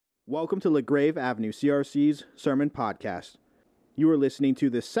Welcome to LaGrave Avenue CRC's Sermon Podcast. You are listening to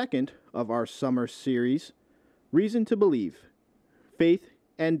the second of our summer series, Reason to Believe, Faith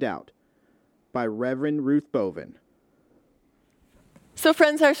and Doubt, by Reverend Ruth Boven. So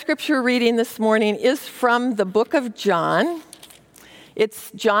friends, our scripture reading this morning is from the book of John. It's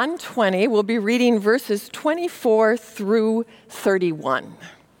John 20. We'll be reading verses 24 through 31.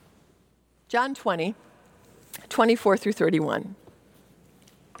 John 20, 24 through 31.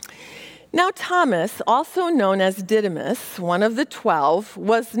 Now Thomas, also known as Didymus, one of the 12,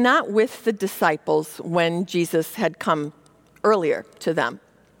 was not with the disciples when Jesus had come earlier to them.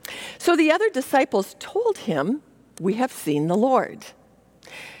 So the other disciples told him, "We have seen the Lord."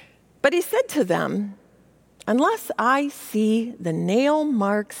 But he said to them, "Unless I see the nail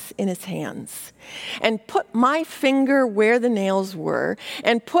marks in his hands, and put my finger where the nails were,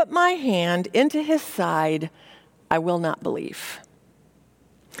 and put my hand into his side, I will not believe."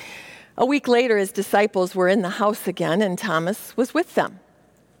 A week later, his disciples were in the house again, and Thomas was with them.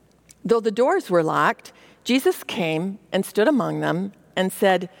 Though the doors were locked, Jesus came and stood among them and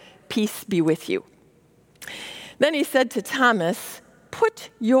said, "Peace be with you." Then he said to Thomas, "Put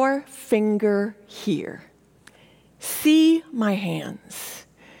your finger here. See my hands.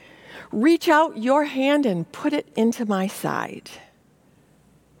 Reach out your hand and put it into my side.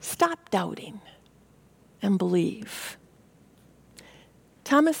 Stop doubting and believe."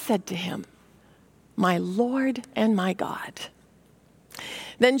 Thomas said to him, "My Lord and my God."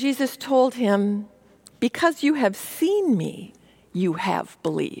 Then Jesus told him, "Because you have seen me, you have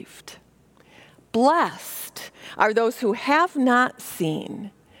believed. Blessed are those who have not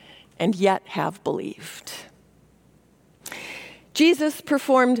seen and yet have believed." Jesus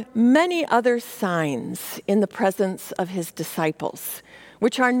performed many other signs in the presence of his disciples,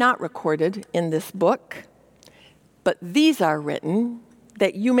 which are not recorded in this book, but these are written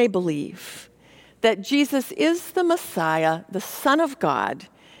that you may believe that Jesus is the Messiah, the Son of God,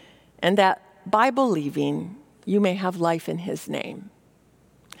 and that by believing you may have life in his name.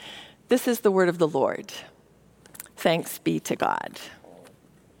 This is the word of the Lord. Thanks be to God.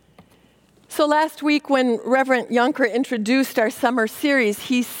 So last week when Reverend Yunker introduced our summer series,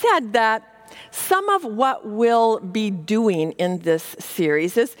 he said that some of what we'll be doing in this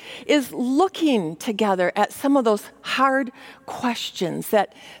series is looking together at some of those hard questions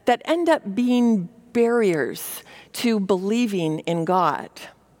that end up being barriers to believing in God.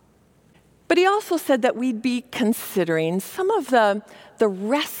 But he also said that we'd be considering some of the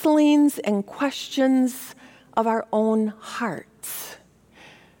wrestlings and questions of our own hearts.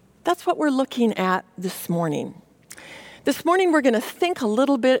 That's what we're looking at this morning. This morning, we're going to think a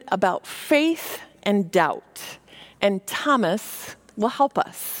little bit about faith and doubt, and Thomas will help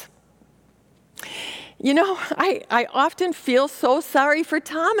us. You know, I often feel so sorry for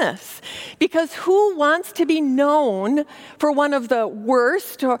Thomas, because who wants to be known for one of the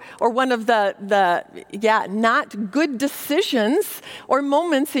worst or one of the not good decisions or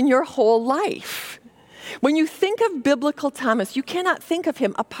moments in your whole life? When you think of biblical Thomas, you cannot think of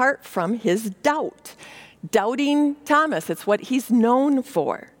him apart from his doubt. Doubting Thomas, it's what he's known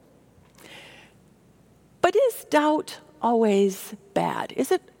for. But is doubt always bad?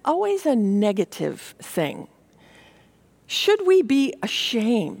 Is it always a negative thing? Should we be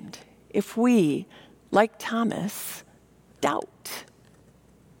ashamed if we, like Thomas, doubt?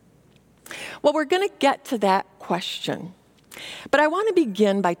 Well, we're going to get to that question. But I want to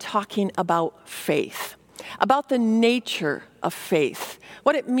begin by talking about faith, about the nature of faith,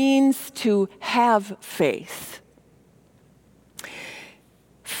 what it means to have faith.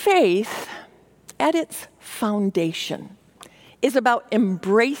 Faith, at its foundation, is about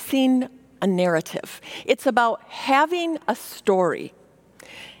embracing a narrative. It's about having a story.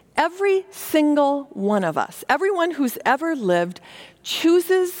 Every single one of us, everyone who's ever lived,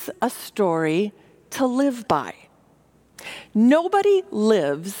 chooses a story to live by. Nobody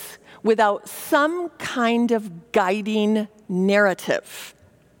lives without some kind of guiding narrative.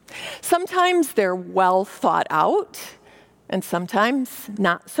 Sometimes they're well thought out, and sometimes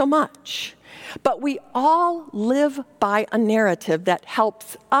not so much. But we all live by a narrative that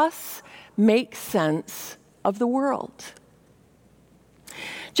helps us make sense of the world.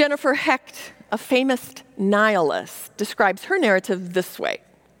 Jennifer Hecht, a famous nihilist, describes her narrative this way: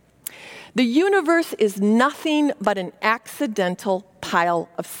 "The universe is nothing but an accidental pile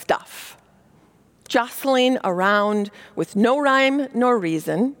of stuff, jostling around with no rhyme nor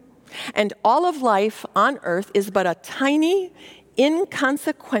reason, and all of life on earth is but a tiny,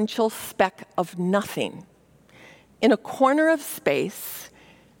 inconsequential speck of nothing in a corner of space,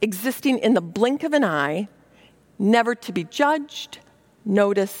 existing in the blink of an eye, never to be judged,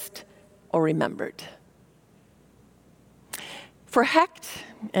 noticed, or remembered. For Hecht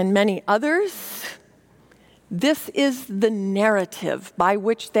and many others, this is the narrative by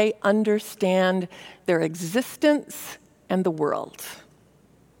which they understand their existence and the world.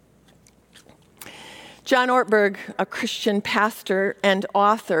 John Ortberg, a Christian pastor and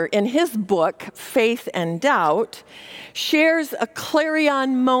author, in his book, Faith and Doubt, shares a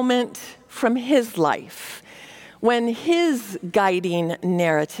clarion moment from his life when his guiding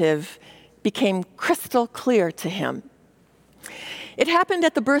narrative became crystal clear to him. It happened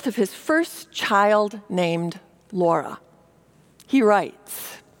at the birth of his first child named Laura. He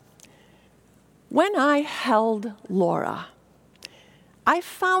writes, "When I held Laura, I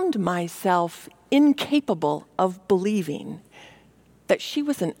found myself incapable of believing that she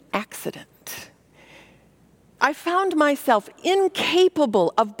was an accident. I found myself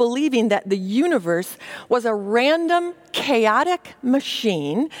incapable of believing that the universe was a random, chaotic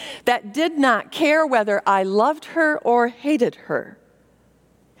machine that did not care whether I loved her or hated her.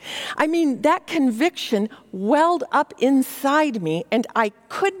 I mean, that conviction welled up inside me, and I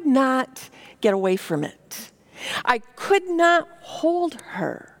could not get away from it. I could not hold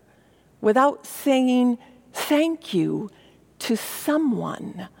her without saying thank you to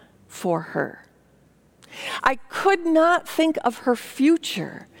someone for her. I could not think of her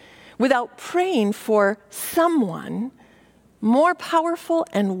future without praying for someone more powerful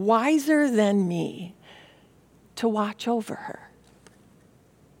and wiser than me to watch over her."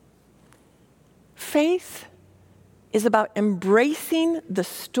 Faith is about embracing the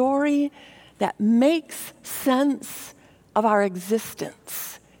story that makes sense of our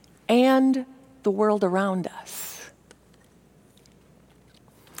existence and the world around us.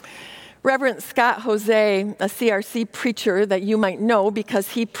 Reverend Scott Jose, a CRC preacher that you might know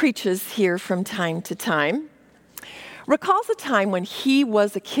because he preaches here from time to time, recalls a time when he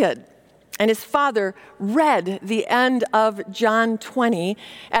was a kid and his father read the end of John 20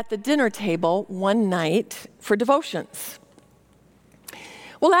 at the dinner table one night for devotions.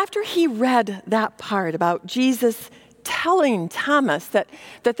 Well, after he read that part about Jesus telling Thomas that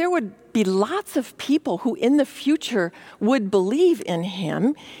there would be lots of people who in the future would believe in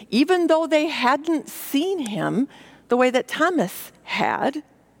him, even though they hadn't seen him the way that Thomas had,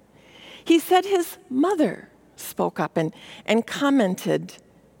 he said his mother spoke up and commented,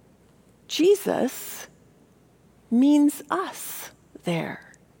 "Jesus means us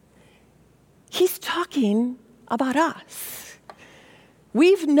there. He's talking about us.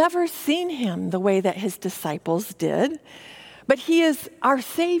 We've never seen him the way that his disciples did, but he is our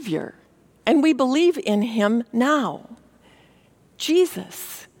Savior, and we believe in him now.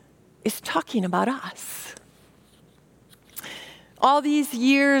 Jesus is talking about us." All these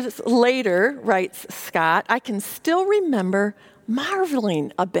years later, writes Scott, I can still remember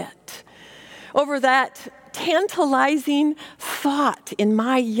marveling a bit over that tantalizing thought in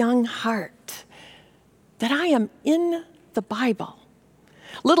my young heart that I am in the Bible.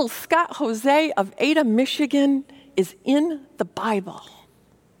 Little Scott Jose of Ada, Michigan is in the Bible.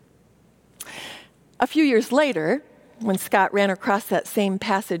 A few years later, when Scott ran across that same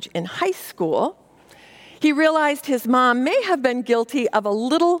passage in high school, he realized his mom may have been guilty of a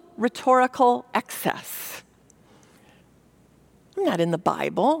little rhetorical excess. "I'm not in the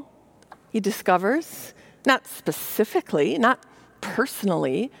Bible," he discovers. Not specifically, not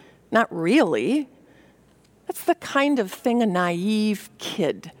personally, not really. That's the kind of thing a naive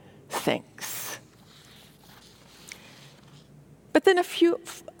kid thinks. But then a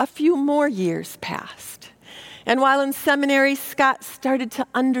few more years passed. And while in seminary, Scott started to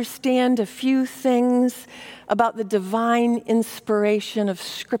understand a few things about the divine inspiration of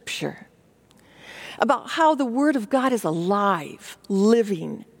Scripture, about how the Word of God is alive,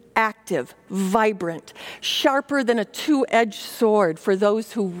 living, active, vibrant, sharper than a two-edged sword for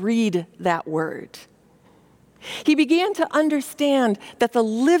those who read that Word. He began to understand that the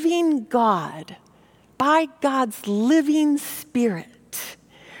living God, by God's living Spirit,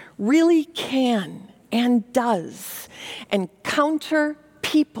 really can and does encounter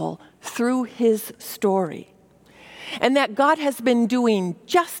people through his story. And that God has been doing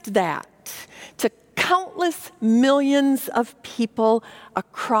just that to countless millions of people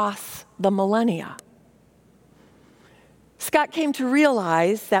across the millennia. Scott came to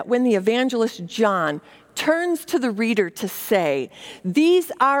realize that when the evangelist John turns to the reader to say,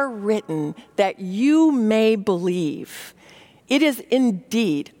 "These are written that you may believe," it is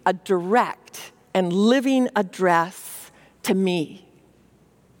indeed a direct and living address to me,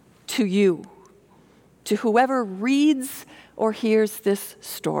 to you, to whoever reads or hears this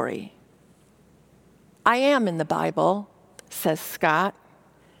story. I am in the Bible, says Scott.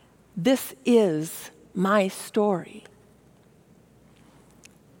 This is my story.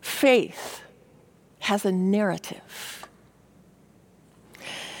 Faith has a narrative.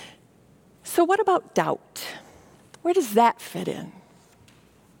 So what about doubt? Where does that fit in?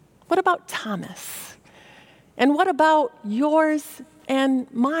 What about Thomas? And what about yours and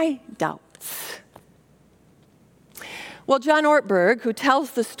my doubts? Well, John Ortberg, who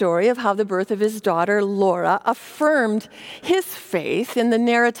tells the story of how the birth of his daughter, Laura, affirmed his faith in the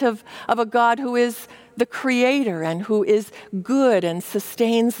narrative of a God who is the creator and who is good and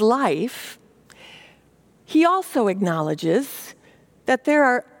sustains life, he also acknowledges that there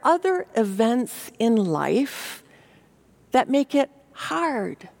are other events in life that make it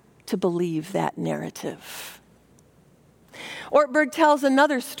hard to believe that narrative. Ortberg tells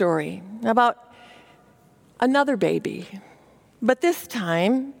another story about another baby, but this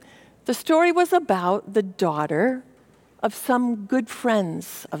time the story was about the daughter of some good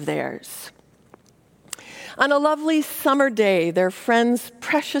friends of theirs. On a lovely summer day, their friend's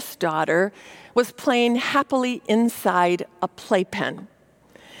precious daughter was playing happily inside a playpen,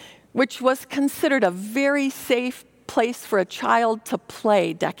 which was considered a very safe place for a child to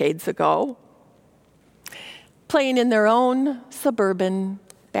play decades ago, playing in their own suburban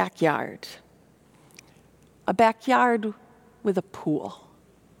backyard, a backyard with a pool.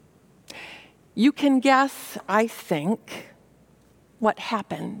 You can guess, I think, what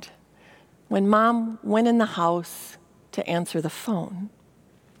happened when Mom went in the house to answer the phone.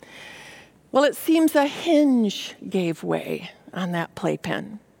 Well, it seems a hinge gave way on that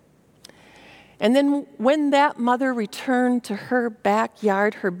playpen. And then when that mother returned to her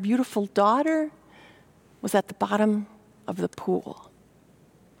backyard, her beautiful daughter was at the bottom of the pool.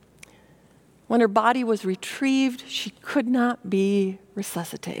 When her body was retrieved, she could not be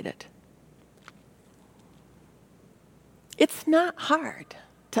resuscitated. It's not hard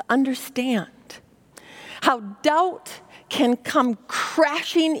to understand how doubt can come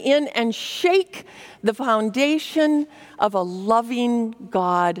crashing in and shake the foundation of a loving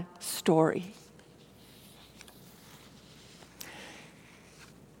God story.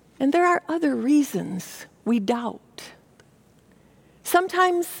 And there are other reasons we doubt.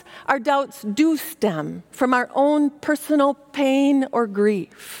 Sometimes our doubts do stem from our own personal pain or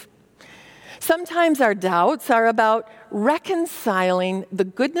grief. Sometimes our doubts are about reconciling the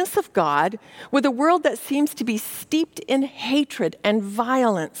goodness of God with a world that seems to be steeped in hatred and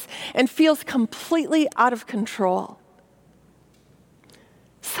violence and feels completely out of control.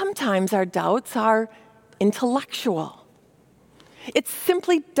 Sometimes our doubts are intellectual. It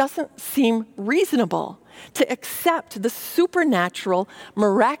simply doesn't seem reasonable to accept the supernatural,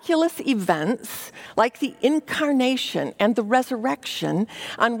 miraculous events like the incarnation and the resurrection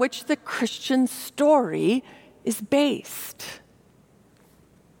on which the Christian story is based.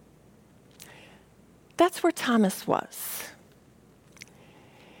 That's where Thomas was.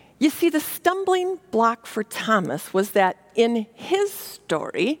 You see, the stumbling block for Thomas was that in his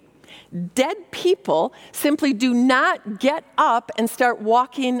story, dead people simply do not get up and start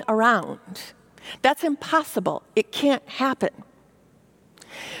walking around. That's impossible. It can't happen.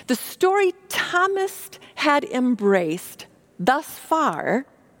 The story Thomas had embraced thus far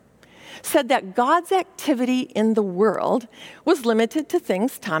said that God's activity in the world was limited to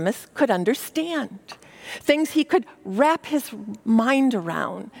things Thomas could understand, things he could wrap his mind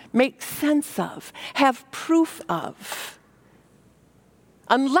around, make sense of, have proof of.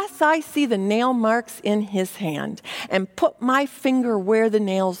 Unless I see the nail marks in his hand and put my finger where the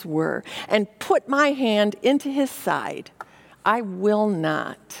nails were and put my hand into his side, I will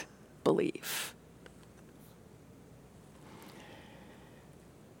not believe.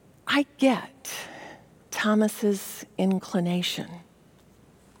 I get Thomas's inclination.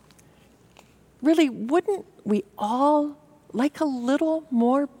 Really, wouldn't we all like a little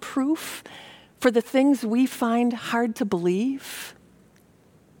more proof for the things we find hard to believe?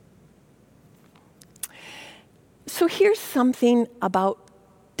 So here's something about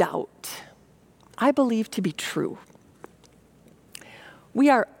doubt I believe to be true. We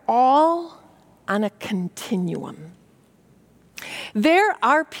are all on a continuum. There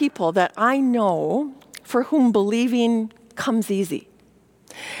are people that I know for whom believing comes easy.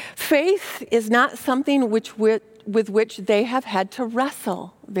 Faith is not something with which they have had to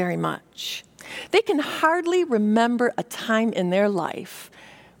wrestle very much. They can hardly remember a time in their life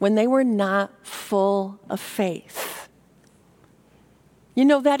when they were not full of faith. You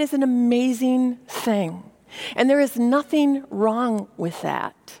know, that is an amazing thing, and there is nothing wrong with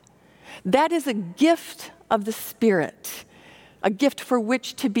that. That is a gift of the Spirit, a gift for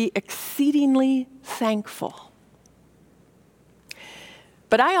which to be exceedingly thankful.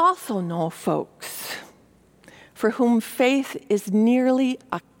 But I also know folks for whom faith is nearly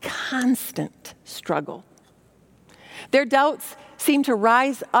a constant struggle. Their doubts seem to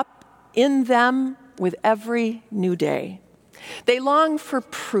rise up in them with every new day. They long for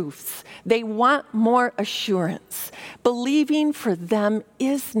proofs. They want more assurance. Believing for them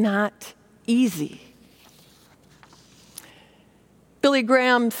is not easy. Billy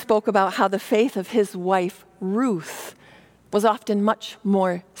Graham spoke about how the faith of his wife, Ruth, was often much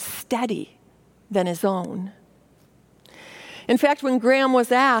more steady than his own. In fact, when Graham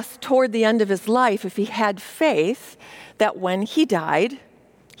was asked toward the end of his life if he had faith that when he died,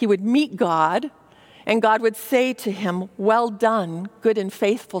 he would meet God, and God would say to him, "Well done, good and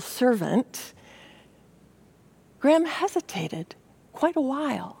faithful servant," Graham hesitated quite a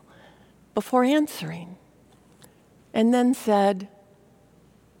while before answering, and then said,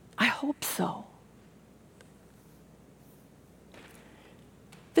 "I hope so."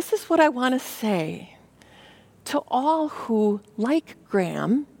 This is what I want to say to all who, like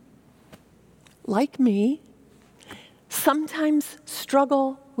Graham, like me, sometimes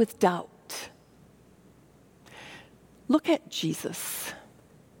struggle with doubt. Look at Jesus.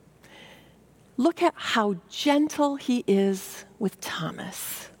 Look at how gentle he is with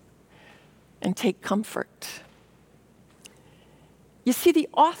Thomas, and take comfort. You see, the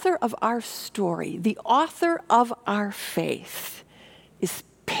author of our story, the author of our faith, is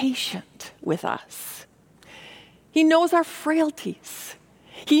patient with us. He knows our frailties.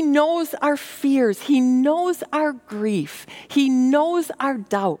 He knows our fears. He knows our grief. He knows our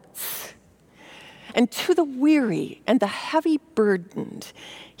doubts. And to the weary and the heavy burdened,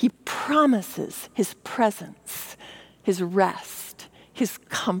 he promises his presence, his rest, his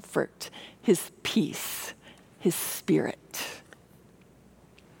comfort, his peace, his spirit.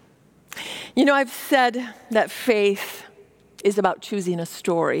 You know, I've said that faith is about choosing a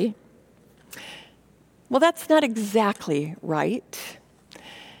story. Well, that's not exactly right.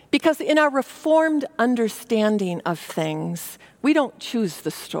 Because in our Reformed understanding of things, we don't choose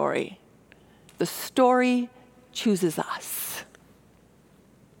the story. The story chooses us.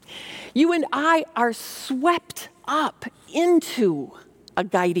 You and I are swept up into a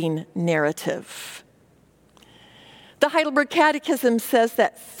guiding narrative. The Heidelberg Catechism says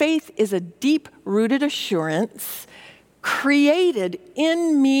that faith is a deep-rooted assurance created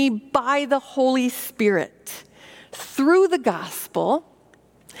in me by the Holy Spirit through the gospel,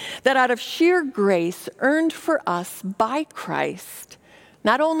 that out of sheer grace earned for us by Christ,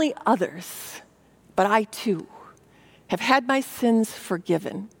 not only others, but I too, have had my sins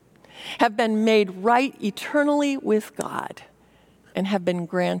forgiven, have been made right eternally with God, and have been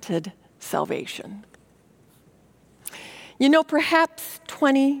granted salvation. You know, perhaps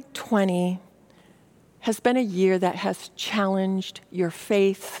 2020 has been a year that has challenged your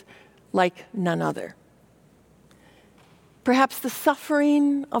faith like none other. Perhaps the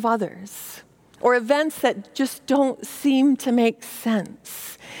suffering of others, or events that just don't seem to make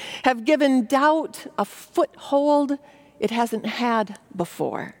sense, have given doubt a foothold it hasn't had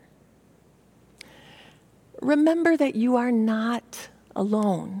before. Remember that you are not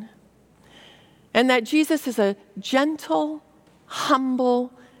alone, and that Jesus is a gentle,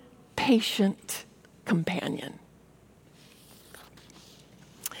 humble, patient companion.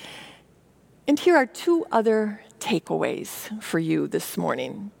 And here are two other takeaways for you this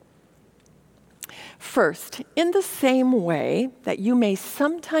morning. First, in the same way that you may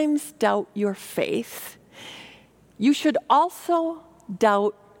sometimes doubt your faith, you should also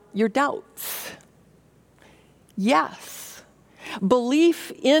doubt your doubts. Yes,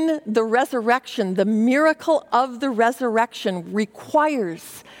 belief in the resurrection, the miracle of the resurrection,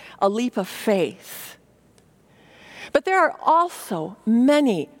 requires a leap of faith. But there are also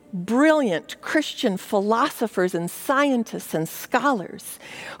many brilliant Christian philosophers and scientists and scholars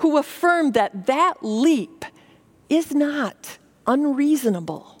who affirm that that leap is not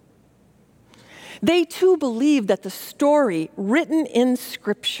unreasonable. They too believe that the story written in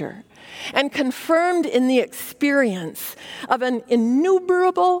Scripture and confirmed in the experience of an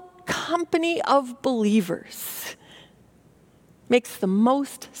innumerable company of believers makes the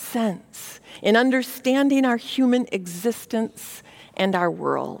most sense in understanding our human existence and our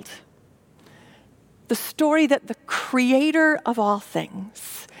world. The story that the Creator of all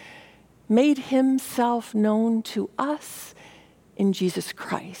things made himself known to us in Jesus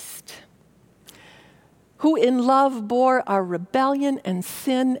Christ, who in love bore our rebellion and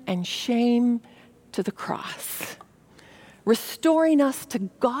sin and shame to the cross, restoring us to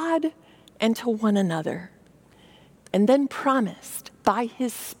God and to one another, and then promised by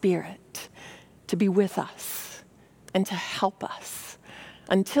his Spirit to be with us and to help us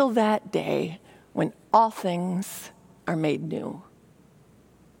until that day when all things are made new.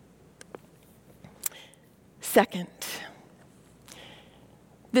 Second,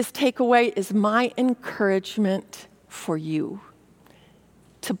 this takeaway is my encouragement for you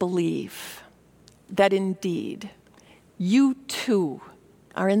to believe that indeed you too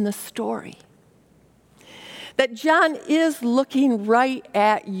are in the story. That John is looking right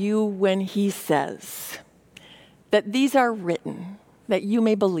at you when he says that these are written that you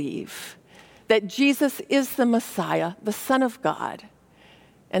may believe that Jesus is the Messiah, the Son of God,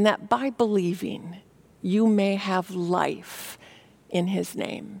 and that by believing you may have life in his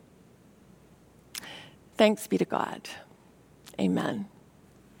name. Thanks be to God. Amen.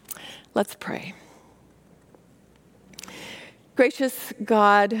 Let's pray. Gracious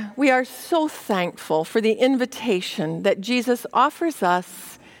God, we are so thankful for the invitation that Jesus offers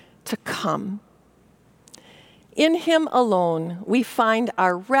us to come. In him alone, we find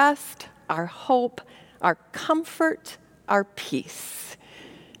our rest, our hope, our comfort, our peace.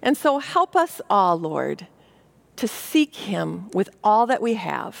 And so help us all, Lord, to seek him with all that we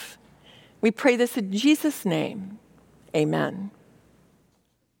have. We pray this in Jesus' name. Amen.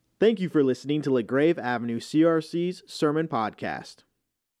 Thank you for listening to LaGrave Avenue CRC's Sermon Podcast.